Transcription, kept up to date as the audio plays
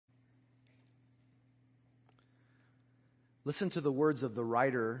Listen to the words of the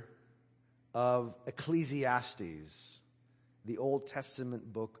writer of Ecclesiastes, the Old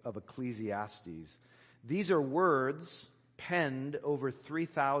Testament book of Ecclesiastes. These are words penned over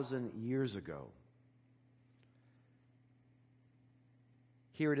 3,000 years ago.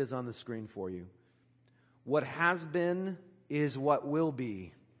 Here it is on the screen for you. What has been is what will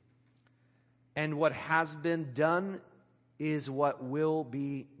be, and what has been done is what will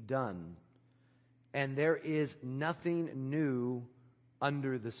be done. And there is nothing new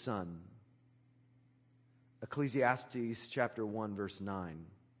under the sun. Ecclesiastes chapter 1 verse 9.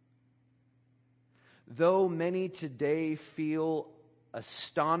 Though many today feel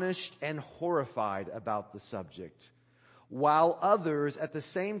astonished and horrified about the subject, while others at the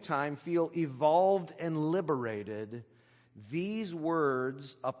same time feel evolved and liberated, these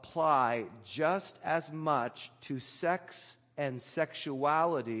words apply just as much to sex and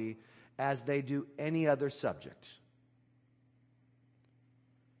sexuality as they do any other subject.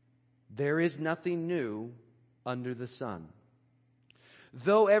 There is nothing new under the sun.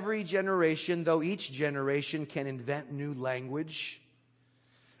 Though each generation can invent new language,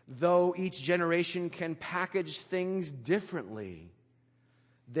 though each generation can package things differently,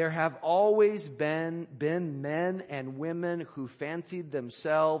 there have always been men and women who fancied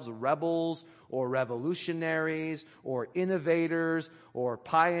themselves rebels or revolutionaries or innovators or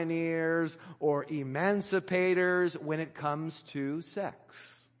pioneers or emancipators when it comes to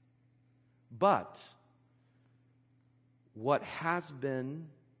sex. But what has been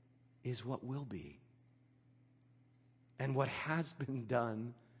is what will be. And what has been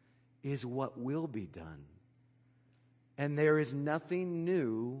done is what will be done. And there is nothing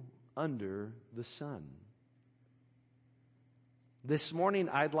new under the sun. This morning,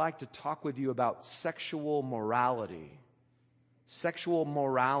 I'd like to talk with you about sexual morality. Sexual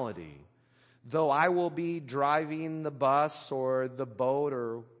morality. Though I will be driving the bus or the boat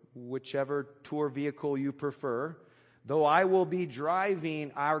or whichever tour vehicle you prefer, though I will be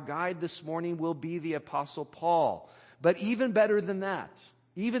driving, our guide this morning will be the Apostle Paul. But even better than that,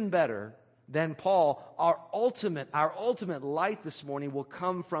 even better than Paul, our ultimate light this morning will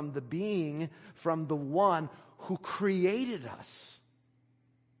come from the being, from the one who created us,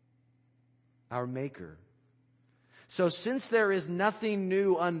 our Maker. So since there is nothing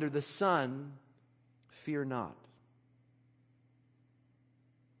new under the sun, fear not.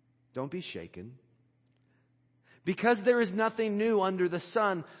 Don't be shaken. Because there is nothing new under the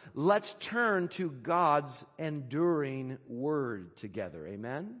sun, let's turn to God's enduring word together.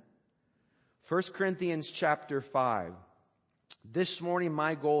 Amen? 1 Corinthians chapter 5. This morning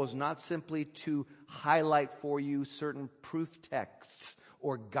my goal is not simply to highlight for you certain proof texts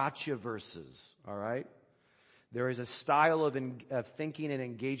or gotcha verses. All right? There is a style of thinking and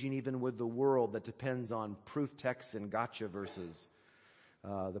engaging even with the world that depends on proof texts and gotcha verses.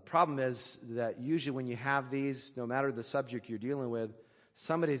 The problem is that usually when you have these, no matter the subject you're dealing with,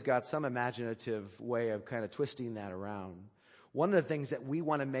 somebody's got some imaginative way of kind of twisting that around. One of the things that we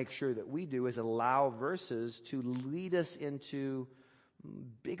want to make sure that we do is allow verses to lead us into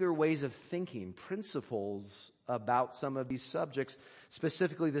bigger ways of thinking, principles about some of these subjects,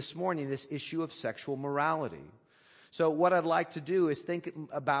 specifically this morning, this issue of sexual morality. So what I'd like to do is think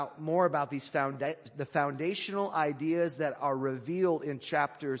more about these the foundational ideas that are revealed in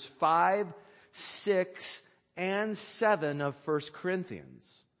chapters 5, 6, and 7 of 1 Corinthians.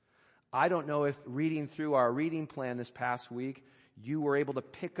 I don't know if reading through our reading plan this past week, you were able to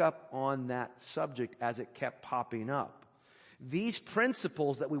pick up on that subject as it kept popping up. These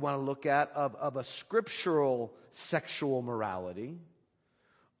principles that we want to look at of a scriptural sexual morality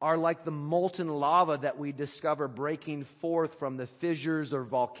are like the molten lava that we discover breaking forth from the fissures or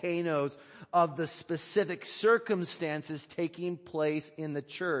volcanoes of the specific circumstances taking place in the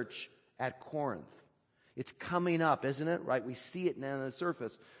church at Corinth. It's coming up, isn't it? Right? We see it now on the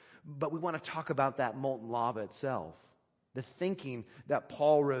surface. But we want to talk about that molten lava itself, the thinking that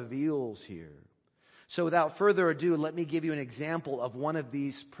Paul reveals here. So without further ado, let me give you an example of one of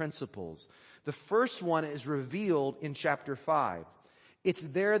these principles. The first one is revealed in chapter 5. It's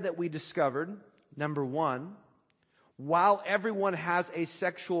there that we discovered, number one, while everyone has a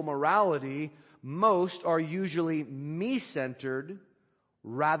sexual morality, most are usually me-centered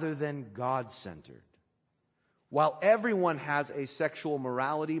rather than God-centered. While everyone has a sexual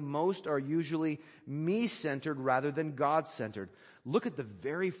morality, most are usually me-centered rather than God-centered. Look at the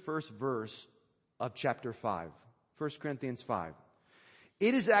very first verse of chapter 5, 1 Corinthians 5.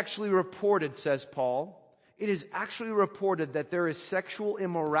 It is actually reported, says Paul, it is actually reported that there is sexual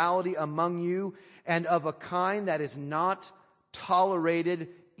immorality among you and of a kind that is not tolerated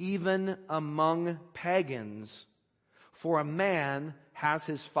even among pagans. for a man has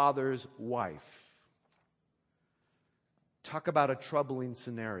his father's wife. Talk about a troubling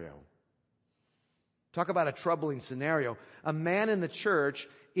scenario. Talk about a troubling scenario. A man in the church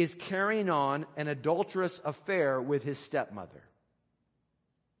is carrying on an adulterous affair with his stepmother.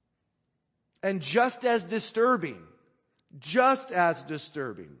 And just as disturbing,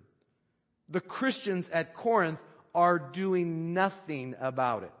 the Christians at Corinth are doing nothing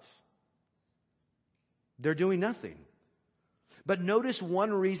about it. They're doing nothing. But notice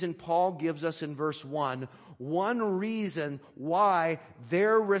one reason Paul gives us in verse 1, one reason why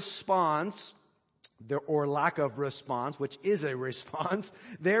their response, or lack of response, which is a response,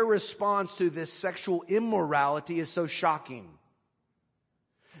 their response to this sexual immorality is so shocking.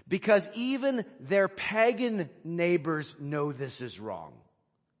 Because even their pagan neighbors know this is wrong.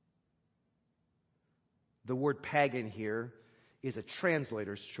 The word pagan here is a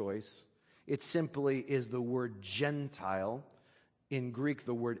translator's choice. It simply is the word Gentile. In Greek,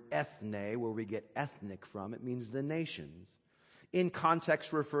 the word ethne, where we get ethnic from, it means the nations. In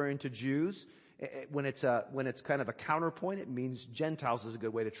context referring to Jews, when it's kind of a counterpoint, it means Gentiles is a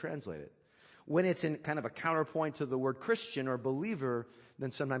good way to translate it. When it's in kind of a counterpoint to the word Christian or believer,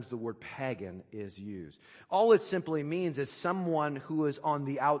 then sometimes the word pagan is used. All it simply means is someone who is on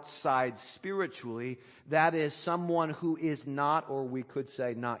the outside spiritually. That is someone who is not, or we could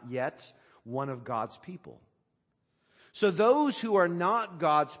say not yet, one of God's people. So those who are not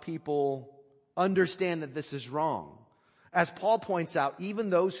God's people understand that this is wrong. As Paul points out, even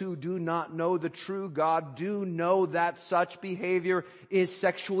those who do not know the true God do know that such behavior is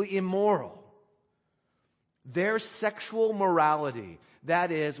sexually immoral. Their sexual morality,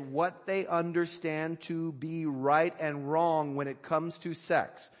 that is what they understand to be right and wrong when it comes to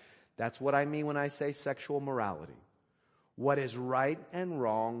sex. That's what I mean when I say sexual morality. What is right and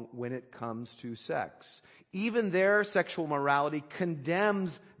wrong when it comes to sex. Even their sexual morality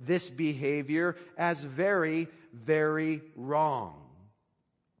condemns this behavior as very, very wrong.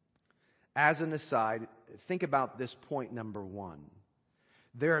 As an aside, think about this point number 1.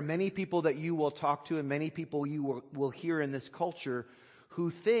 There are many people that you will talk to and many people you will hear in this culture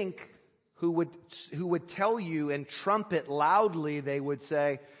who would tell you and trumpet loudly, they would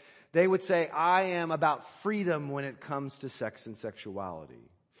say, I am about freedom when it comes to sex and sexuality.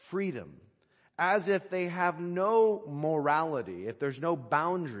 Freedom. As if they have no morality, if there's no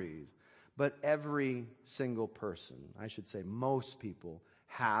boundaries. But every single person, I should say most people,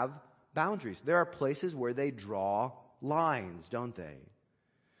 have boundaries. There are places where they draw lines, don't they?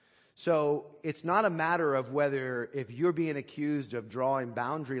 So it's not a matter of whether if you're being accused of drawing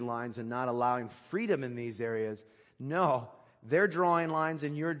boundary lines and not allowing freedom in these areas. No, they're drawing lines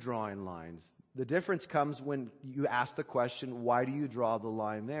and you're drawing lines. The difference comes when you ask the question, why do you draw the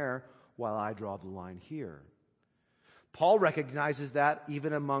line there while I draw the line here? Paul recognizes that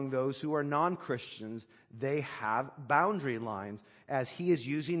even among those who are non-Christians, they have boundary lines as he is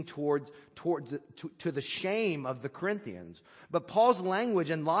using to the shame of the Corinthians. But Paul's language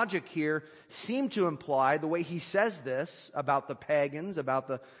and logic here seem to imply, the way he says this about the pagans, about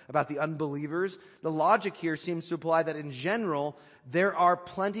the unbelievers, the logic here seems to imply that in general, there are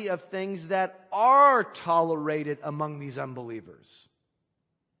plenty of things that are tolerated among these unbelievers.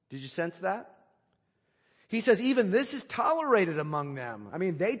 Did you sense that? He says even this is tolerated among them. I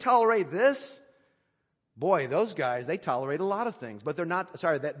mean, they tolerate this. Boy, those guys, they tolerate a lot of things, but they're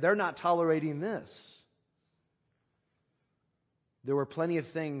not tolerating this. There were plenty of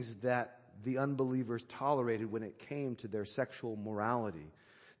things that the unbelievers tolerated when it came to their sexual morality.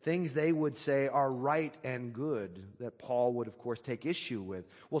 Things they would say are right and good that Paul would, of course, take issue with.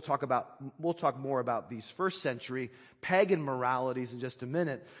 We'll talk more about these first century pagan moralities in just a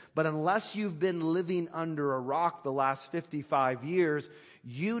minute. But unless you've been living under a rock the last 55 years,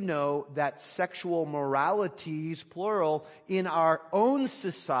 you know that sexual moralities, plural, in our own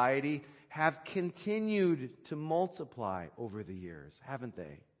society have continued to multiply over the years, haven't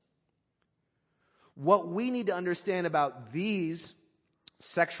they? What we need to understand about these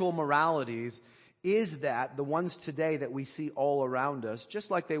sexual moralities is that the ones today that we see all around us,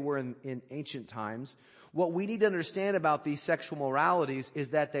 just like they were in ancient times, what we need to understand about these sexual moralities is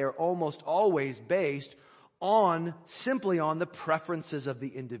that they are almost always based simply on the preferences of the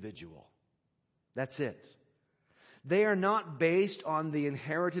individual. That's it. They are not based on the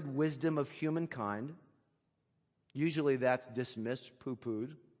inherited wisdom of humankind. Usually that's dismissed,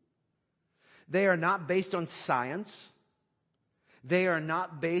 poo-pooed. They are not based on science. They are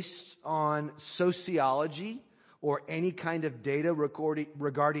not based on sociology or any kind of data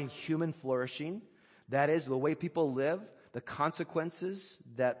regarding human flourishing. That is, the way people live. the consequences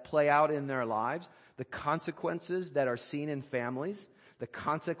that play out in their lives, the consequences that are seen in families, the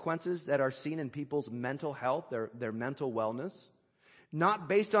consequences that are seen in people's mental health, their mental wellness. Not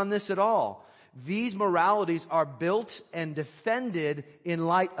based on this at all. These moralities are built and defended in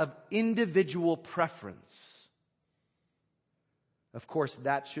light of individual preference. Of course,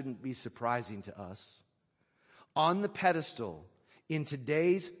 that shouldn't be surprising to us. On the pedestal, in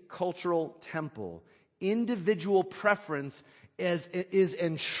today's cultural temple, individual preference is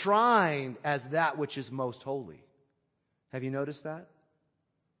enshrined as that which is most holy. Have you noticed that?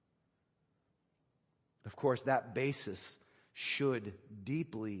 Of course, that basis should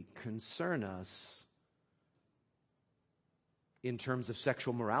deeply concern us in terms of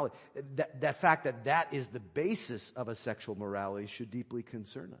sexual morality. That fact that is the basis of a sexual morality should deeply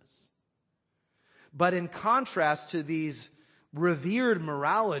concern us. But in contrast to these revered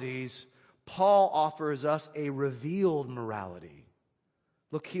moralities, Paul offers us a revealed morality.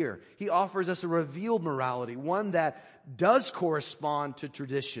 Look here. He offers us a revealed morality, one that does correspond to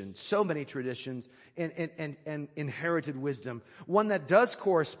tradition, so many traditions, and inherited wisdom. One that does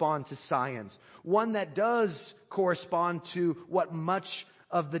correspond to science. One that does correspond to what much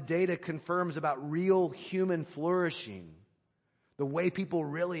of the data confirms about real human flourishing. The way people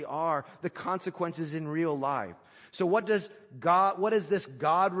really are, the consequences in real life. So what is this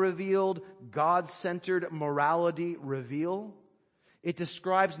God-revealed, God-centered morality reveal? It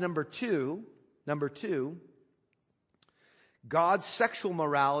describes number two, God's sexual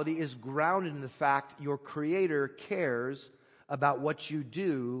morality is grounded in the fact your Creator cares about what you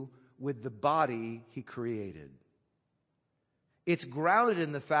do with the body He created. It's grounded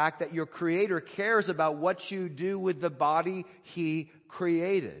in the fact that your Creator cares about what you do with the body He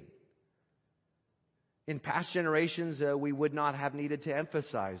created. In past generations, we would not have needed to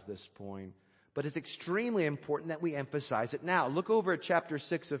emphasize this point, but it's extremely important that we emphasize it now. Look over at chapter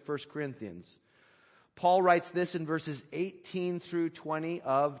 6 of 1 Corinthians. Paul writes this in verses 18 through 20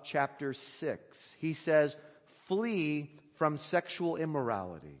 of chapter 6. He says, "Flee from sexual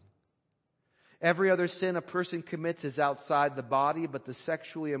immorality. Every other sin a person commits is outside the body, but the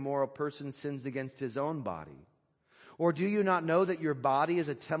sexually immoral person sins against his own body. Or do you not know that your body is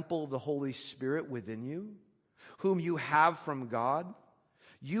a temple of the Holy Spirit within you, whom you have from God?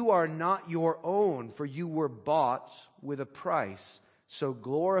 You are not your own, for you were bought with a price. So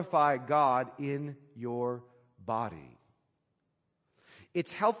glorify God in your body."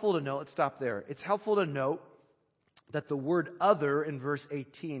 It's helpful to note, let's stop there. It's helpful to note that the word other in verse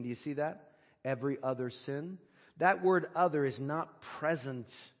 18, do you see that? Every other sin. That word other is not present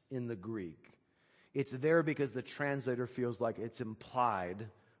in the Greek. It's there because the translator feels like it's implied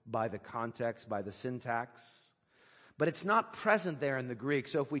by the context, by the syntax. But it's not present there in the Greek.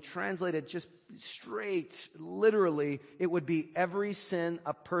 So if we translate it just straight, literally, it would be every sin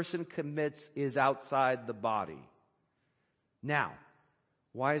a person commits is outside the body. Now,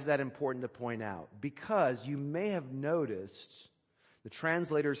 why is that important to point out? Because you may have noticed, the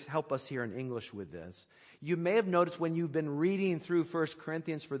translators help us here in English with this. You may have noticed when you've been reading through 1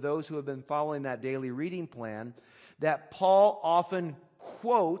 Corinthians, for those who have been following that daily reading plan, that Paul often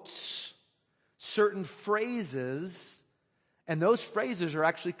quotes certain phrases, and those phrases are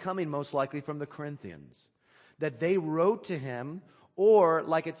actually coming most likely from the Corinthians, that they wrote to him, or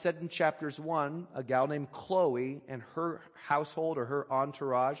like it said in chapters 1, a gal named Chloe and her household or her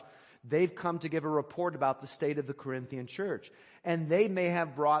entourage, they've come to give a report about the state of the Corinthian church. And they may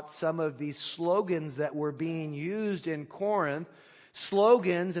have brought some of these slogans that were being used in Corinth,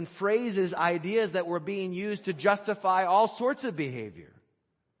 slogans and phrases, ideas that were being used to justify all sorts of behavior.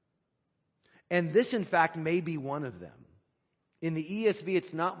 And this, in fact, may be one of them. In the ESV,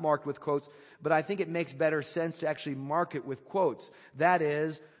 it's not marked with quotes, but I think it makes better sense to actually mark it with quotes. That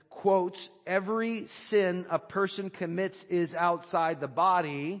is, quotes, every sin a person commits is outside the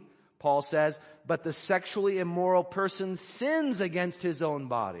body, Paul says, but the sexually immoral person sins against his own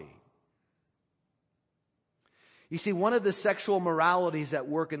body. You see, one of the sexual moralities at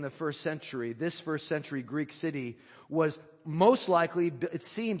work in the first century, this first century Greek city, was most likely, it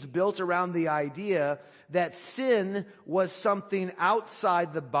seems, built around the idea that sin was something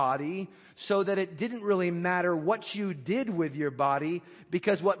outside the body, so that it didn't really matter what you did with your body,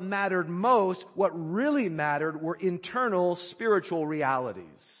 because what mattered most, what really mattered, were internal spiritual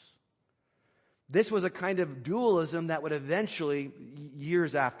realities. This was a kind of dualism that would eventually,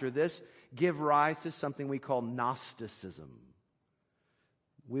 years after this, give rise to something we call Gnosticism.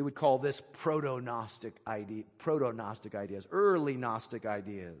 We would call this proto-Gnostic ideas, early Gnostic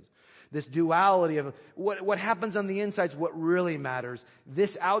ideas. This duality of what happens on the inside is what really matters.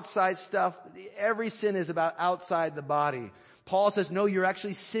 This outside stuff, every sin is about outside the body. Paul says, no, you're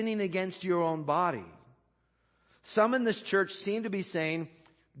actually sinning against your own body. Some in this church seem to be saying,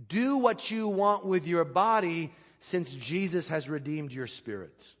 do what you want with your body since Jesus has redeemed your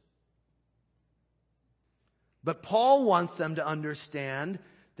spirit. But Paul wants them to understand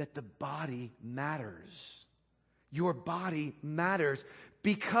that the body matters. Your body matters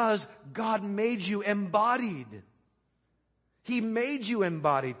because God made you embodied. He made you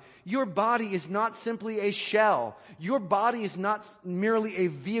embodied. Your body is not simply a shell. Your body is not merely a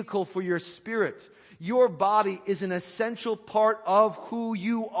vehicle for your spirit. Your body is an essential part of who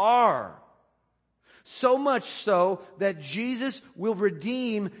you are. So much so that Jesus will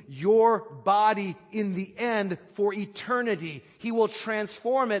redeem your body in the end for eternity. He will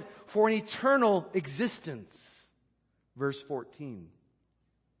transform it for an eternal existence. Verse 14.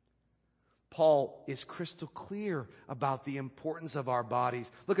 Paul is crystal clear about the importance of our bodies.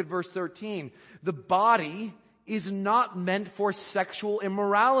 Look at verse 13. The body is not meant for sexual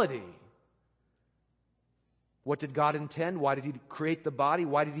immorality. What did God intend? Why did He create the body?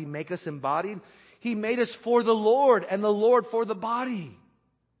 Why did He make us embodied? He made us for the Lord, and the Lord for the body.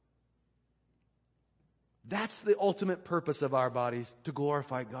 That's the ultimate purpose of our bodies, to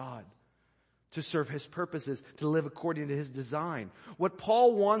glorify God, to serve His purposes, to live according to His design. What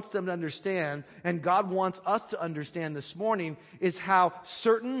Paul wants them to understand, and God wants us to understand this morning, is how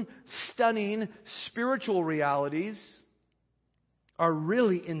certain stunning spiritual realities are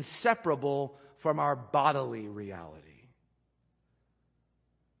really inseparable from our bodily reality.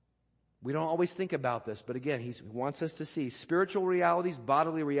 We don't always think about this, but again, He wants us to see spiritual realities,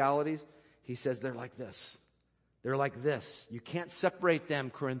 bodily realities. He says they're like this. They're like this. You can't separate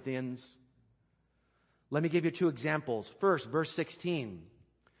them, Corinthians. Let me give you 2 examples. First, verse 16.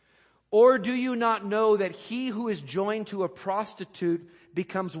 Or do you not know that he who is joined to a prostitute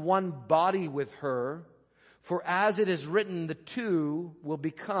becomes one body with her? For as it is written, the two will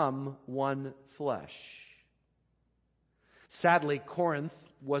become one flesh. Sadly, Corinth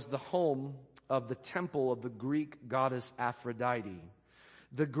was the home of the temple of the Greek goddess Aphrodite.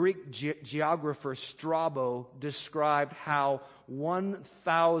 The Greek geographer Strabo described how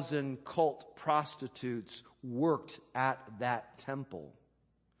 1,000 cult prostitutes worked at that temple.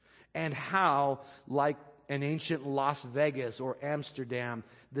 And how, like an ancient Las Vegas or Amsterdam,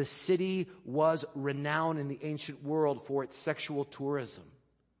 the city was renowned in the ancient world for its sexual tourism.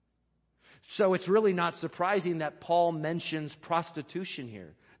 So it's really not surprising that Paul mentions prostitution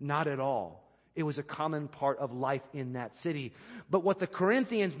here. Not at all. It was a common part of life in that city. But what the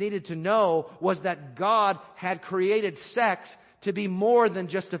Corinthians needed to know was that God had created sex to be more than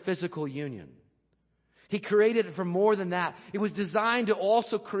just a physical union. He created it for more than that. It was designed to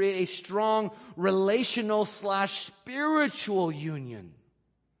also create a strong relational/spiritual union.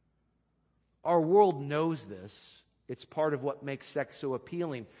 Our world knows this. It's part of what makes sex so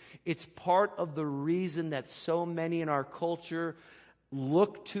appealing. It's part of the reason that so many in our culture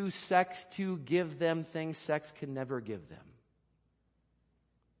look to sex to give them things sex can never give them.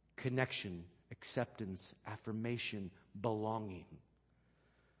 Connection, acceptance, affirmation, belonging.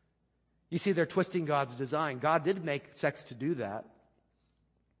 You see, they're twisting God's design. God did make sex to do that,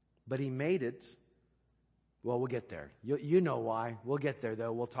 but He made it. Well, we'll get there. You know why. We'll get there,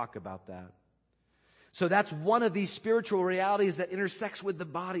 though. We'll talk about that. So that's one of these spiritual realities that intersects with the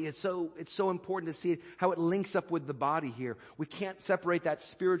body. It's so important to see how it links up with the body here. We can't separate that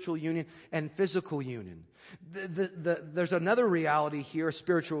spiritual union and physical union. There's another reality here, a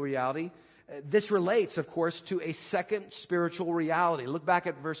spiritual reality. This relates, of course, to a second spiritual reality. Look back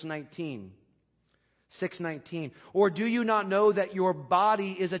at verse 19. 6:19. Or do you not know that your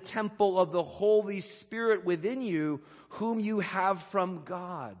body is a temple of the Holy Spirit within you, whom you have from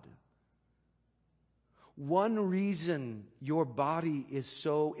God? One reason your body is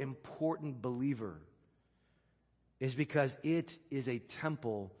so important, believer, is because it is a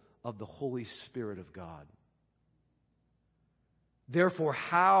temple of the Holy Spirit of God. Therefore,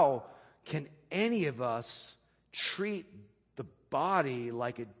 how can any of us treat the body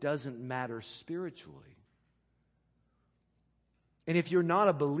like it doesn't matter spiritually? And if you're not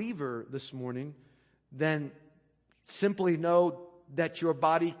a believer this morning, then simply know that your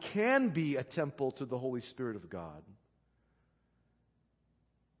body can be a temple to the Holy Spirit of God.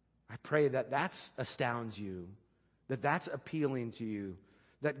 I pray that astounds you, that's appealing to you,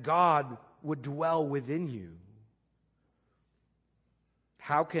 that God would dwell within you.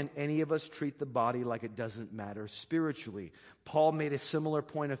 How can any of us treat the body like it doesn't matter spiritually? Paul made a similar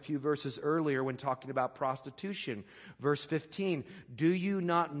point a few verses earlier when talking about prostitution. Verse 15, do you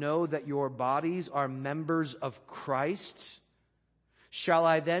not know that your bodies are members of Christ? Shall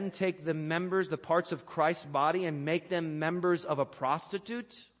I then take the parts of Christ's body, and make them members of a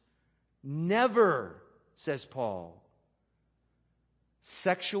prostitute? Never, says Paul.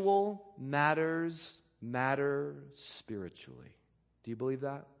 Sexual matters matter spiritually. Do you believe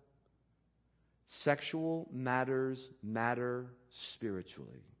that? Sexual matters matter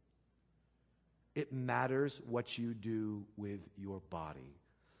spiritually. It matters what you do with your body,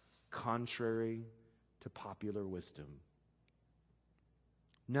 contrary to popular wisdom.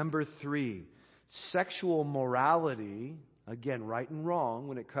 Number 3, sexual morality, again, right and wrong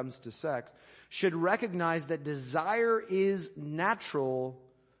when it comes to sex, should recognize that desire is natural,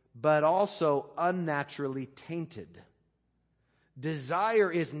 but also unnaturally tainted.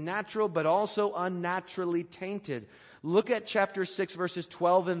 Desire is natural, but also unnaturally tainted. Look at chapter 6, verses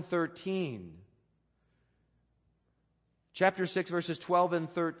 12 and 13. Chapter 6, verses 12 and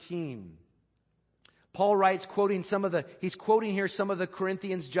 13. Paul writes, he's quoting here some of the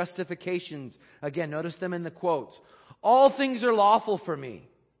Corinthians' justifications. Again, notice them in the quotes. All things are lawful for me,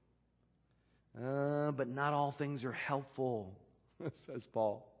 but not all things are helpful, says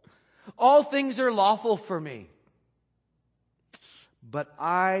Paul. All things are lawful for me, but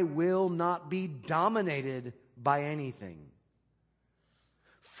I will not be dominated by anything.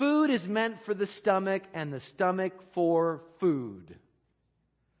 Food is meant for the stomach, and the stomach for food.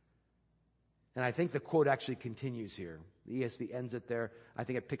 And I think the quote actually continues here. The ESV ends it there. I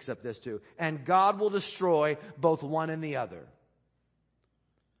think it picks up this too. And God will destroy both one and the other.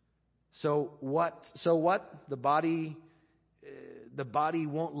 So what? The body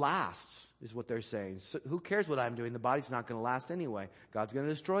won't last, is what they're saying. So who cares what I'm doing? The body's not going to last anyway. God's going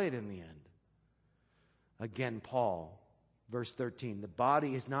to destroy it in the end. Again, Paul, verse 13, the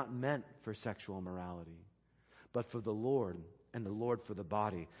body is not meant for sexual immorality, but for the Lord, and the Lord for the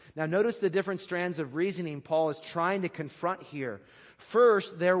body. Now notice the different strands of reasoning Paul is trying to confront here.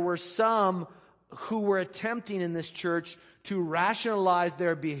 First, there were some who were attempting in this church to rationalize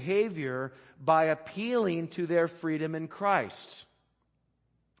their behavior by appealing to their freedom in Christ.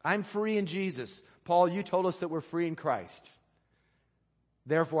 I'm free in Jesus. Paul, you told us that we're free in Christ.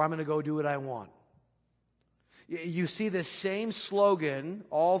 Therefore, I'm going to go do what I want. You see the same slogan,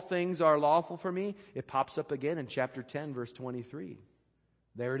 all things are lawful for me. It pops up again in chapter 10, verse 23.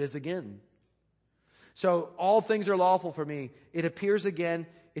 There it is again. So, all things are lawful for me. It appears again.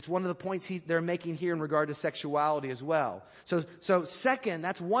 It's one of the points they're making here in regard to sexuality as well. So second,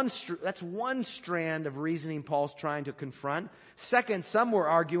 that's one strand of reasoning Paul's trying to confront. Second, some were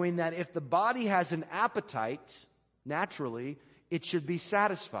arguing that if the body has an appetite, naturally, it should be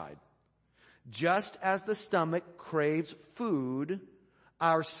satisfied. Just as the stomach craves food,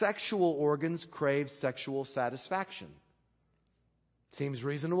 our sexual organs crave sexual satisfaction. Seems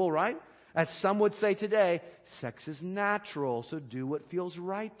reasonable, right? As some would say today, sex is natural, so do what feels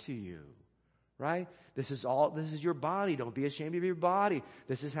right to you. Right? This is your body. Don't be ashamed of your body.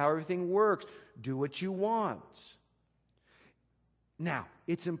 This is how everything works. Do what you want. Now,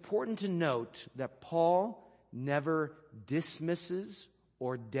 it's important to note that Paul never dismisses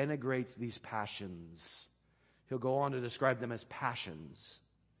or denigrates these passions. He'll go on to describe them as passions.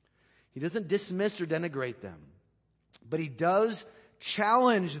 He doesn't dismiss or denigrate them, but he does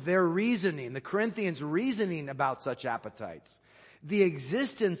challenge their reasoning, the Corinthians' reasoning about such appetites. The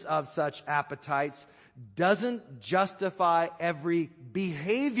existence of such appetites doesn't justify every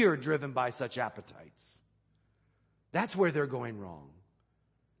behavior driven by such appetites. That's where they're going wrong.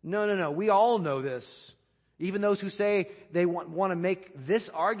 No. We all know this. Even those who say they want to make this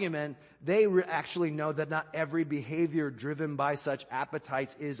argument, they actually know that not every behavior driven by such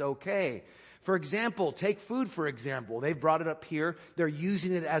appetites is okay. For example, take food for example. They've brought it up here. They're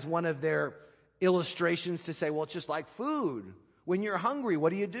using it as one of their illustrations to say, well, it's just like food. When you're hungry,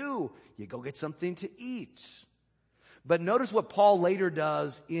 what do? You go get something to eat. But notice what Paul later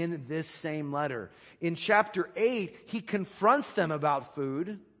does in this same letter. In chapter 8, he confronts them about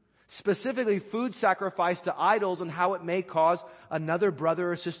food. Specifically, food sacrificed to idols and how it may cause another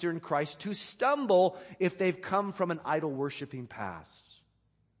brother or sister in Christ to stumble if they've come from an idol-worshiping past.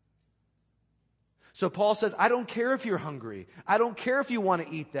 So Paul says, I don't care if you're hungry. I don't care if you want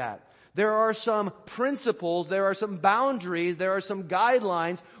to eat that. There are some principles, there are some boundaries, there are some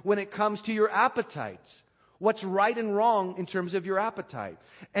guidelines when it comes to your appetites. What's right and wrong in terms of your appetite.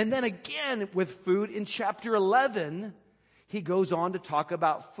 And then again with food in chapter 11, he goes on to talk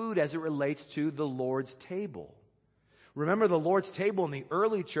about food as it relates to the Lord's table. Remember, the Lord's table in the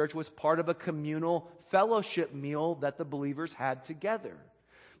early church was part of a communal fellowship meal that the believers had together.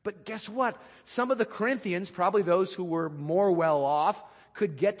 But guess what? Some of the Corinthians, probably those who were more well off,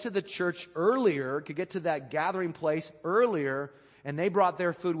 could get to the church earlier, could get to that gathering place earlier, and they brought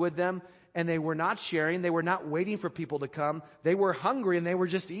their food with them, and they were not sharing, they were not waiting for people to come. They were hungry and they were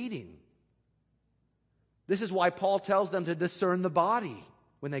just eating. This is why Paul tells them to discern the body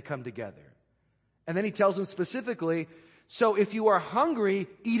when they come together. And then he tells them specifically, so if you are hungry,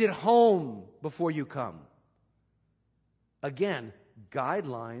 eat at home before you come. Again,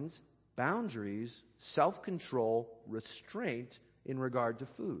 guidelines, boundaries, self-control, restraint in regard to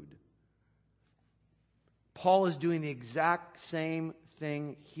food. Paul is doing the exact same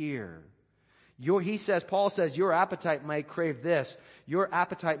thing here. Paul says, your appetite may crave this, your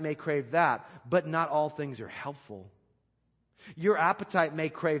appetite may crave that, but not all things are helpful. Your appetite may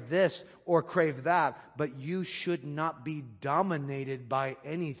crave this or crave that, but you should not be dominated by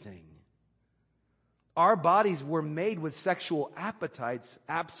anything. Our bodies were made with sexual appetites,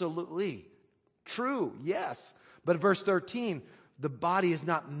 absolutely. True, yes. But verse 13, the body is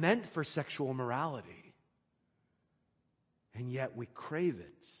not meant for sexual morality. And yet we crave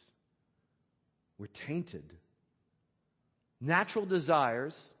it. We're tainted. Natural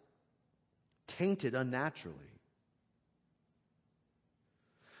desires tainted unnaturally.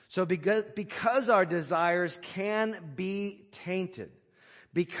 So because our desires can be tainted,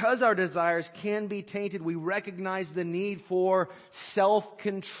 we recognize the need for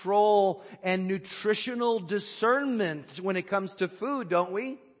self-control and nutritional discernment when it comes to food, don't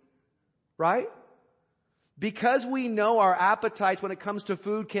we? Right? Because we know our appetites when it comes to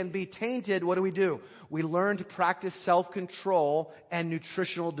food can be tainted, what do? We learn to practice self-control and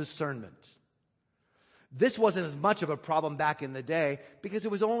nutritional discernment. This wasn't as much of a problem back in the day because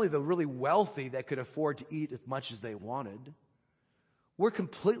it was only the really wealthy that could afford to eat as much as they wanted. We're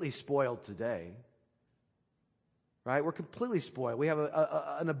completely spoiled today. Right? We're completely spoiled. We have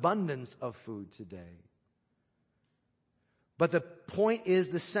an abundance of food today. But the point is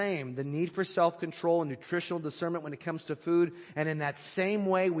the same. The need for self-control and nutritional discernment when it comes to food. And in that same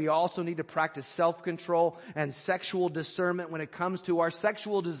way, we also need to practice self-control and sexual discernment when it comes to our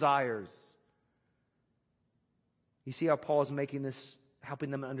sexual desires. You see how Paul is making this, helping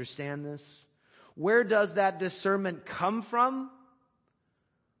them understand this? Where does that discernment come from?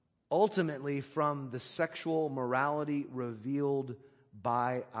 Ultimately from the sexual morality revealed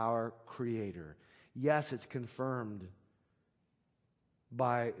by our Creator. Yes, it's confirmed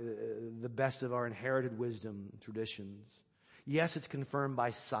by the best of our inherited wisdom and traditions. Yes, it's confirmed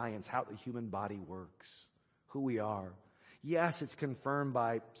by science, how the human body works, who we are. Yes, it's confirmed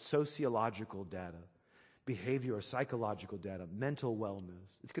by sociological data, behavior or psychological data, mental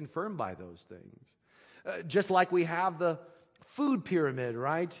wellness. It's confirmed by those things. Just like we have the food pyramid,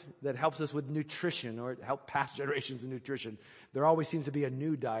 right? That helps us with nutrition or help past generations of nutrition. There always seems to be a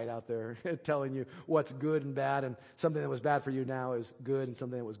new diet out there telling you what's good and bad, and something that was bad for you now is good, and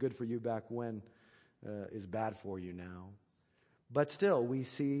something that was good for you back when is bad for you now. But still, we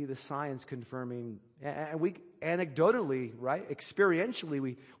see the science confirming, and we anecdotally, right,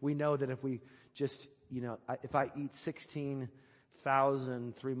 experientially, we know that if we just, if I eat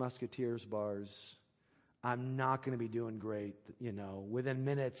 16,000 Three Musketeers bars, I'm not going to be doing great, within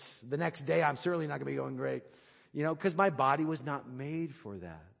minutes. The next day, I'm certainly not going to be going great, because my body was not made for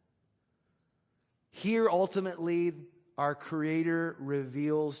that. Here, ultimately, our Creator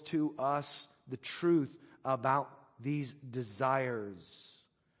reveals to us the truth about these desires.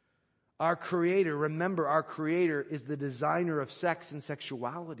 Our Creator, remember, our Creator is the designer of sex and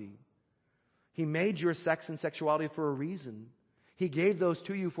sexuality. He made your sex and sexuality for a reason. He gave those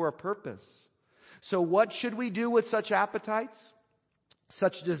to you for a purpose. So what should we do with such appetites,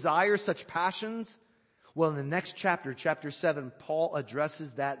 such desires, such passions? Well, in the next chapter, chapter 7, Paul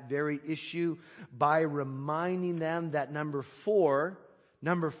addresses that very issue by reminding them that number four,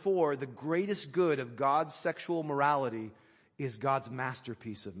 the greatest good of God's sexual morality is God's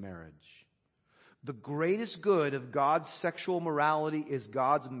masterpiece of marriage. The greatest good of God's sexual morality is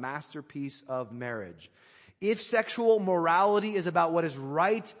God's masterpiece of marriage. If sexual morality is about what is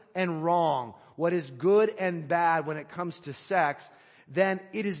right and wrong, what is good and bad when it comes to sex, then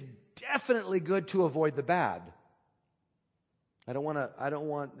it is definitely good to avoid the bad. I don't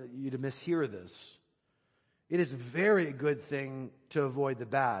want you to mishear this. It is a very good thing to avoid the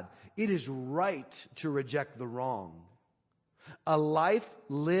bad. It is right to reject the wrong. A life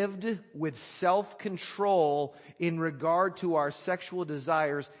lived with self-control in regard to our sexual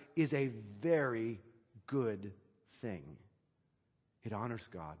desires is a very good thing. It honors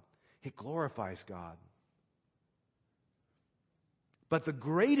God. It glorifies God. But the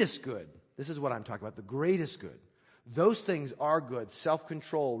greatest good, this is what I'm talking about, the greatest good. Those things are good.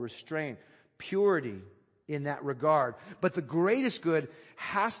 Self-control, restraint, purity in that regard. But the greatest good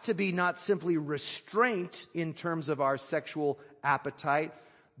has to be not simply restraint in terms of our sexual appetite,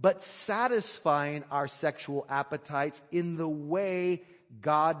 but satisfying our sexual appetites in the way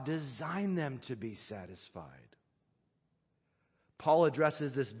God designed them to be satisfied. Paul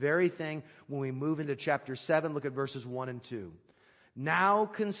addresses this very thing when we move into chapter 7. Look at verses 1 and 2. Now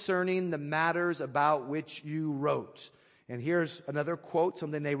concerning the matters about which you wrote. And here's another quote,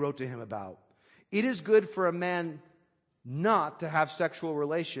 something they wrote to him about. It is good for a man not to have sexual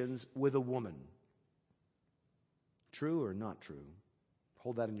relations with a woman. True or not true?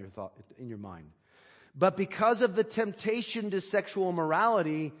 Hold that in your mind. But because of the temptation to sexual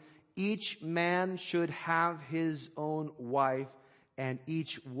immorality, each man should have his own wife and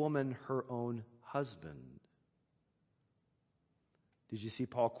each woman her own husband. Did you see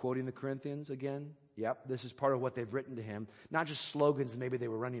Paul quoting the Corinthians again? Yep, this is part of what they've written to him. Not just slogans maybe they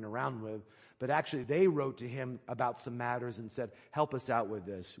were running around with, but actually they wrote to him about some matters and said, help us out with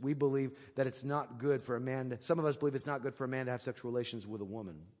this. We believe that it's not good for a man some of us believe it's not good for a man to have sexual relations with a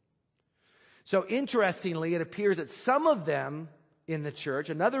woman. So interestingly, it appears that some of them in the church,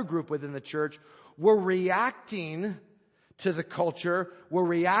 another group within the church, were reacting to the culture, were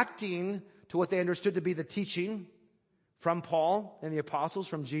reacting to what they understood to be the teaching from Paul and the apostles,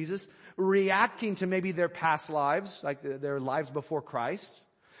 from Jesus, reacting to maybe their past lives, like their lives before Christ.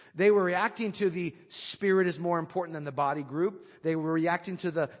 They were reacting to the spirit is more important than the body group. They were reacting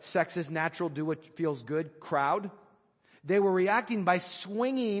to the sex is natural, do what feels good crowd. They were reacting by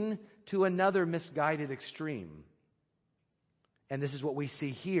swinging to another misguided extreme. And this is what we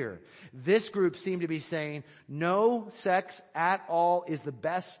see here. This group seemed to be saying, no sex at all is the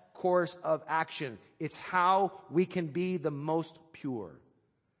best course of action. It's how we can be the most pure.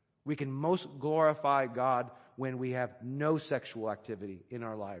 We can most glorify God when we have no sexual activity in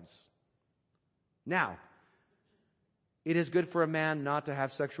our lives. Now, it is good for a man not to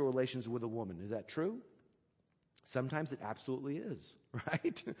have sexual relations with a woman. Is that true? Sometimes it absolutely is,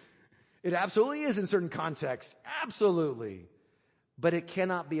 right? It absolutely is in certain contexts. Absolutely. But it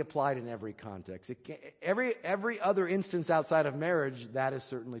cannot be applied in every context. Every other instance outside of marriage, that is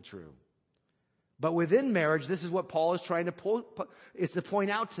certainly true. But within marriage, this is what Paul is trying to point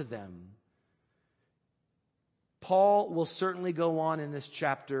out to them. Paul will certainly go on in this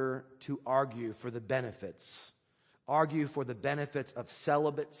chapter to argue for the benefits of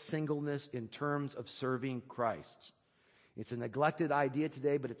celibate singleness in terms of serving Christ. It's a neglected idea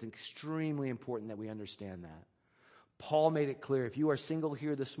today, but it's extremely important that we understand that. Paul made it clear, if you are single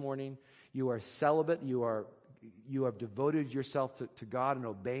here this morning, you are celibate, you have devoted yourself to God and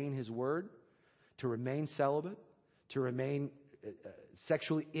obeying His word, to remain celibate, to remain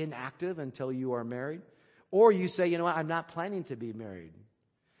sexually inactive until you are married, or you say, you know what, I'm not planning to be married,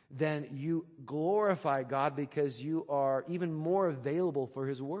 then you glorify God because you are even more available for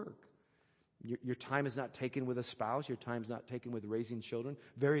His work. Your time is not taken with a spouse, your time is not taken with raising children,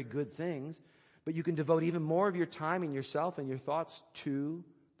 very good things. But you can devote even more of your time and yourself and your thoughts to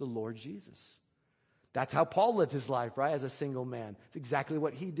the Lord Jesus. That's how Paul lived his life, right? As a single man. It's exactly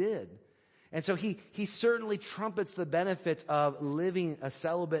what he did. And so he certainly trumpets the benefits of living a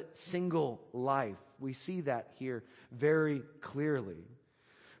celibate single life. We see that here very clearly.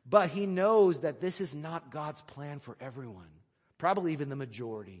 But he knows that this is not God's plan for everyone. Probably even the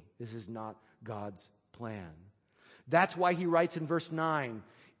majority. This is not God's plan. That's why he writes in verse 9,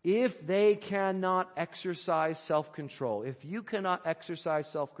 if they cannot exercise self-control, if you cannot exercise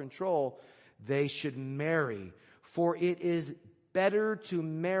self-control, they should marry. For it is better to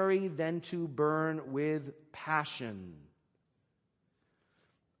marry than to burn with passion.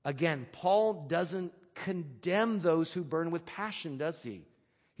 Again, Paul doesn't condemn those who burn with passion, does he?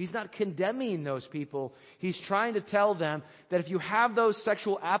 He's not condemning those people. He's trying to tell them that if you have those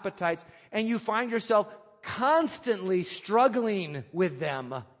sexual appetites and you find yourself constantly struggling with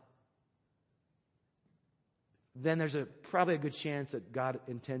them, then there's probably a good chance that God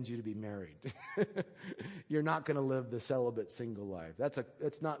intends you to be married. You're not going to live the celibate single life.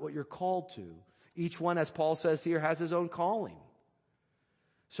 That's not what you're called to. Each one, as Paul says here, has his own calling.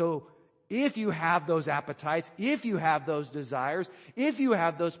 So if you have those appetites, if you have those desires, if you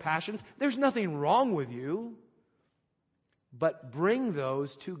have those passions, there's nothing wrong with you. But bring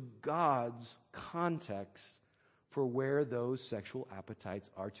those to God's context for where those sexual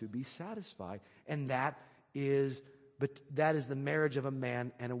appetites are to be satisfied. And that is the marriage of a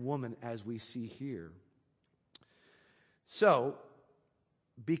man and a woman, as we see here. So,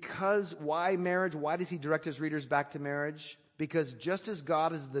 why marriage? Why does he direct his readers back to marriage? Because just as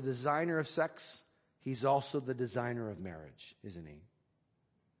God is the designer of sex, He's also the designer of marriage, isn't He?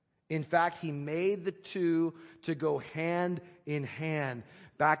 In fact, He made the two to go hand in hand.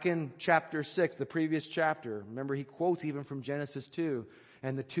 Back in chapter 6, the previous chapter, remember He quotes even from Genesis 2,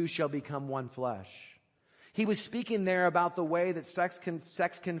 and the two shall become one flesh. He was speaking there about the way that sex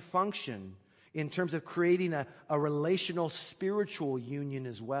can function in terms of creating a relational spiritual union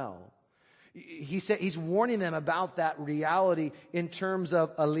as well. He said he's warning them about that reality in terms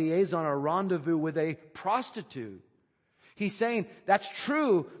of a liaison, a rendezvous with a prostitute. He's saying that's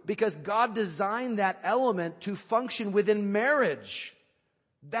true because God designed that element to function within marriage.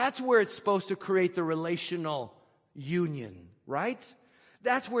 That's where it's supposed to create the relational union, right?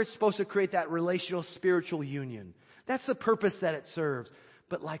 That's where it's supposed to create that relational spiritual union. That's the purpose that it serves.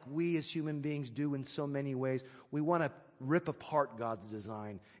 But like we as human beings do in so many ways, we want to rip apart God's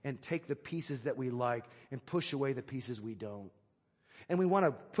design and take the pieces that we like and push away the pieces we don't. And we want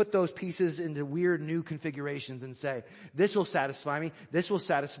to put those pieces into weird new configurations and say, this will satisfy me, this will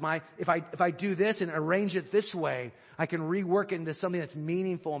satisfy. If I do this and arrange it this way, I can rework it into something that's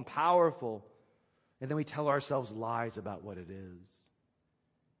meaningful and powerful. And then we tell ourselves lies about what it is.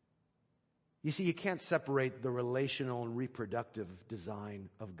 You see, you can't separate the relational and reproductive design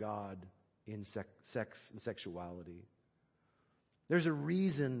of God in sex and sexuality. There's a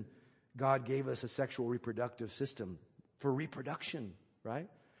reason God gave us a sexual reproductive system for reproduction, right?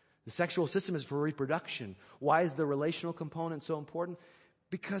 The sexual system is for reproduction. Why is the relational component so important?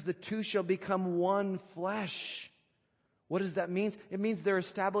 Because the two shall become one flesh. What does that mean? It means they're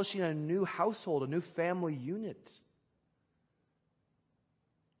establishing a new household, a new family unit.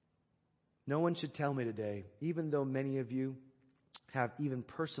 No one should tell me today, even though many of you have even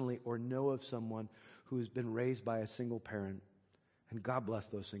personally or know of someone who has been raised by a single parent. And God bless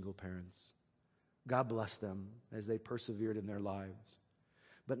those single parents. God bless them as they persevered in their lives.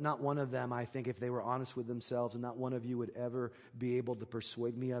 But not one of them, I think, if they were honest with themselves, and not one of you would ever be able to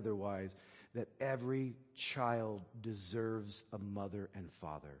persuade me otherwise, that every child deserves a mother and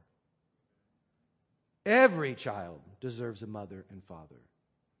father. Every child deserves a mother and father.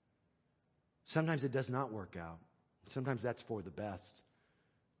 Sometimes it does not work out. Sometimes that's for the best,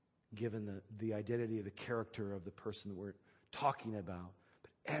 given the identity of the character of the person that we're talking about.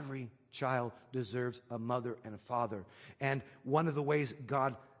 But every child deserves a mother and a father. And one of the ways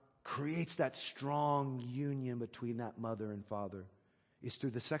God creates that strong union between that mother and father is through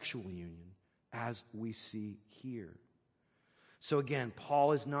the sexual union, as we see here. So again,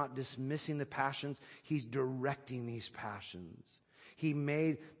 Paul is not dismissing the passions. He's directing these passions. He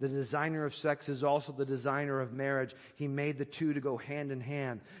made the designer of sex is also the designer of marriage. He made the two to go hand in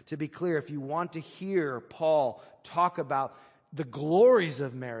hand. To be clear, if you want to hear Paul talk about the glories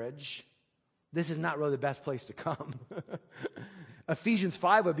of marriage, this is not really the best place to come. Ephesians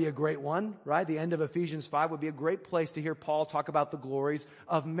 5 would be a great one, right? The end of Ephesians 5 would be a great place to hear Paul talk about the glories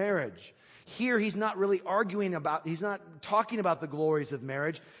of marriage. Here, he's not talking about the glories of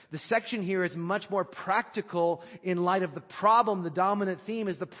marriage. The section here is much more practical in light of the problem. The dominant theme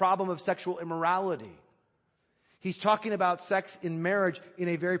is the problem of sexual immorality. He's talking about sex in marriage in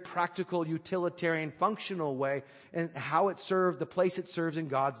a very practical, utilitarian, functional way, and how it serves, the place it serves in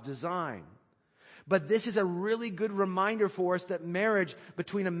God's design. But this is a really good reminder for us that marriage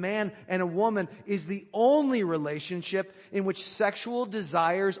between a man and a woman is the only relationship in which sexual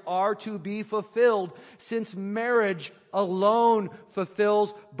desires are to be fulfilled, since marriage alone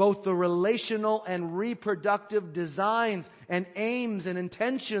fulfills both the relational and reproductive designs and aims and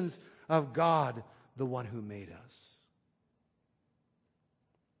intentions of God, the one who made us.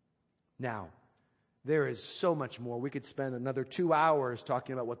 Now, there is so much more. We could spend another 2 hours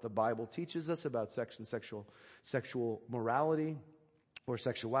talking about what the Bible teaches us about sex and sexual morality or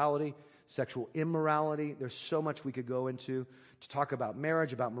sexuality, sexual immorality. There's so much we could go into to talk about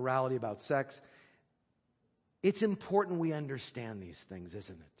marriage, about morality, about sex. It's important we understand these things,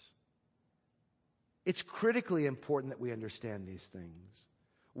 isn't it? It's critically important that we understand these things.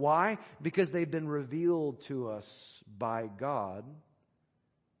 Why? Because they've been revealed to us by God.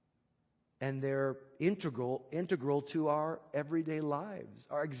 And they're integral to our everyday lives,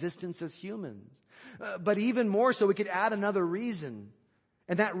 our existence as humans. But even more so, we could add another reason.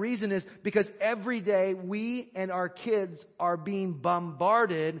 And that reason is because every day we and our kids are being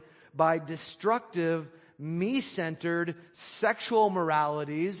bombarded by destructive, me-centered sexual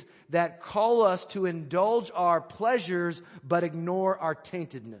moralities that call us to indulge our pleasures but ignore our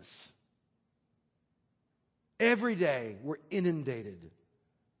taintedness. Every day we're inundated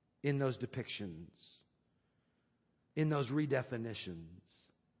in those depictions, in those redefinitions.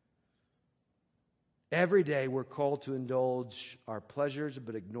 Every day we're called to indulge our pleasures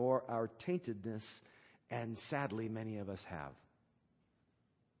but ignore our taintedness, and sadly many of us have.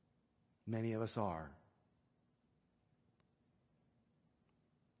 Many of us are.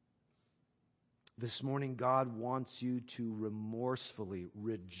 This morning, God wants you to remorsefully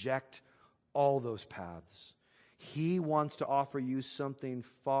reject all those paths. He wants to offer you something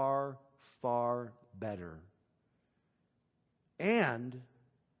far, far better. And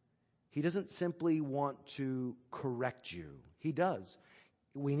He doesn't simply want to correct you. He does.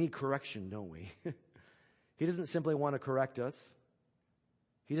 We need correction, don't we? He doesn't simply want to correct us.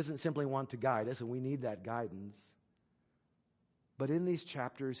 He doesn't simply want to guide us, and we need that guidance. But in these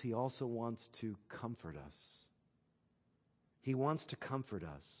chapters, He also wants to comfort us. He wants to comfort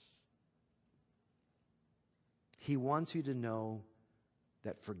us. He wants you to know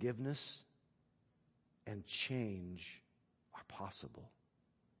that forgiveness and change are possible.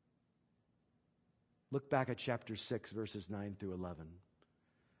 Look back at chapter 6, verses 9 through 11.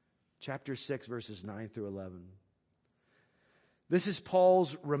 Chapter 6, verses 9 through 11. This is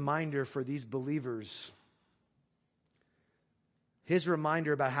Paul's reminder for these believers. His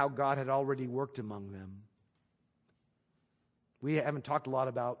reminder about how God had already worked among them. We haven't talked a lot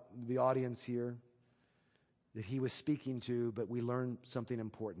about the audience here that he was speaking to, but we learned something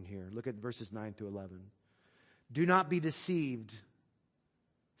important here. Look at verses 9 through 11. Do not be deceived,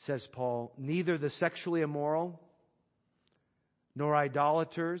 says Paul. Neither the sexually immoral, nor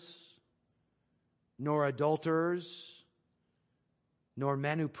idolaters, nor adulterers, nor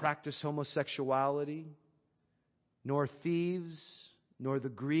men who practice homosexuality, nor thieves, nor the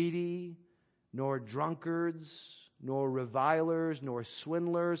greedy, nor drunkards, nor revilers, nor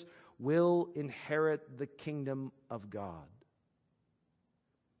swindlers will inherit the kingdom of God.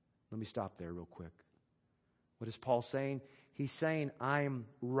 Let me stop there real quick. What is Paul saying? He's saying, I'm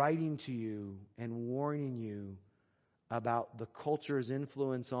writing to you and warning you about the culture's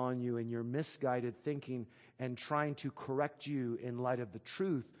influence on you and your misguided thinking, and trying to correct you in light of the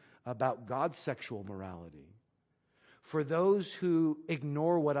truth about God's sexual morality. For those who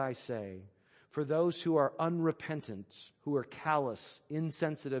ignore what I say, for those who are unrepentant, who are callous,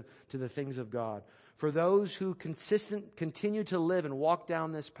 insensitive to the things of God, for those who continue to live and walk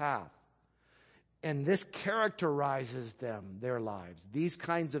down this path, and this characterizes them, their lives, these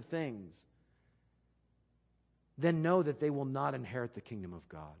kinds of things, then know that they will not inherit the kingdom of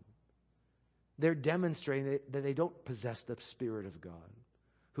God. They're demonstrating that they don't possess the Spirit of God,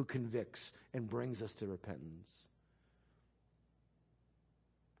 who convicts and brings us to repentance.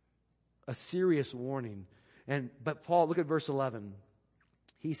 A serious warning. But Paul, look at verse 11.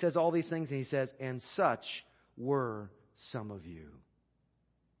 He says all these things, and he says, and such were some of you.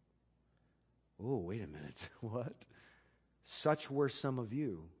 Oh, wait a minute. What? Such were some of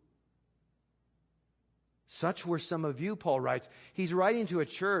you. Such were some of you, Paul writes. He's writing to a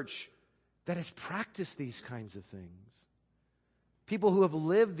church that has practiced these kinds of things. People who have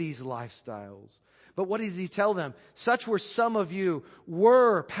lived these lifestyles. But what does he tell them? Such were some of you,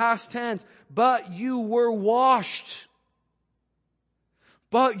 were, past tense, but you were washed.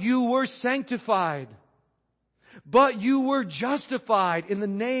 But you were sanctified. But you were justified in the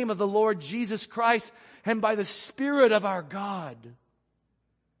name of the Lord Jesus Christ and by the Spirit of our God.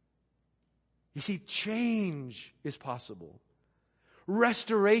 You see, change is possible.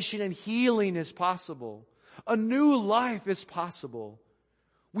 Restoration and healing is possible. A new life is possible.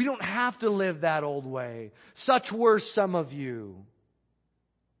 We don't have to live that old way. Such were some of you.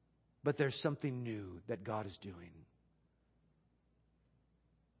 But there's something new that God is doing.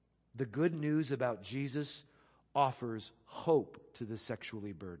 The good news about Jesus offers hope to the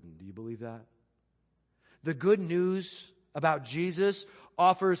sexually burdened. Do you believe that? The good news about Jesus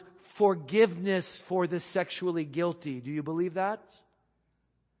offers forgiveness for the sexually guilty. Do you believe that?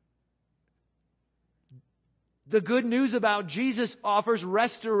 The good news about Jesus offers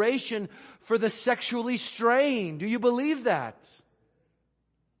restoration for the sexually strained. Do you believe that?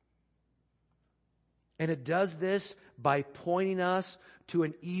 And it does this by pointing us to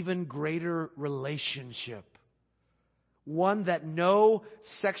an even greater relationship. One that no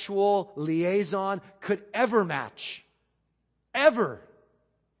sexual liaison could ever match. Ever.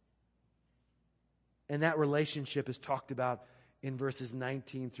 And that relationship is talked about in verses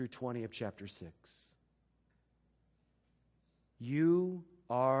 19 through 20 of chapter 6. You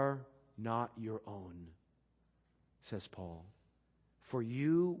are not your own, says Paul, for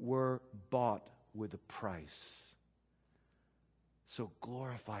you were bought with a price. So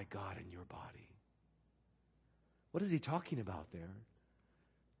glorify God in your body. What is he talking about there?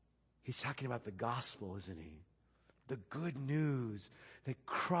 He's talking about the gospel, isn't he? The good news that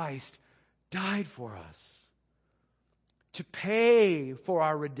Christ died for us to pay for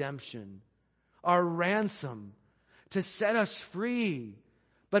our redemption, our ransom, to set us free,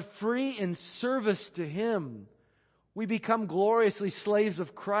 but free in service to Him. We become gloriously slaves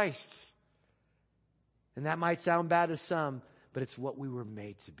of Christ. And that might sound bad to some, but it's what we were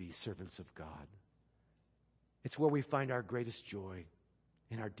made to be, servants of God. It's where we find our greatest joy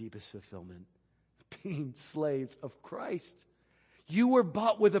and our deepest fulfillment, being slaves of Christ. You were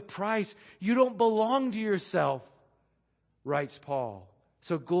bought with a price. You don't belong to yourself, writes Paul.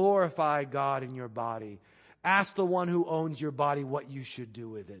 So glorify God in your body. Ask the one who owns your body what you should do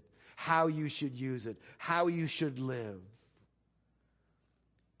with it, how you should use it, how you should live.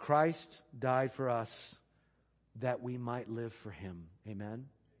 Christ died for us that we might live for Him. Amen?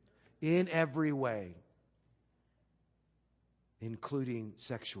 In every way, including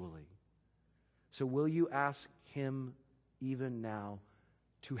sexually. So will you ask Him even now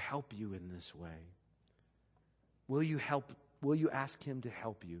to help you in this way? Will you ask Him to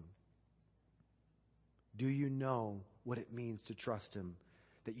help you? Do you know what it means to trust Him,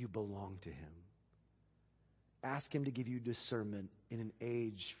 that you belong to Him? Ask Him to give you discernment in an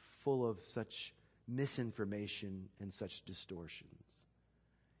age full of such misinformation and such distortions.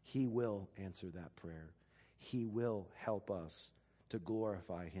 He will answer that prayer. He will help us to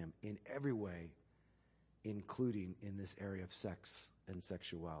glorify Him in every way, including in this area of sex and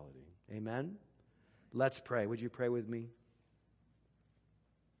sexuality. Amen? Let's pray. Would you pray with me?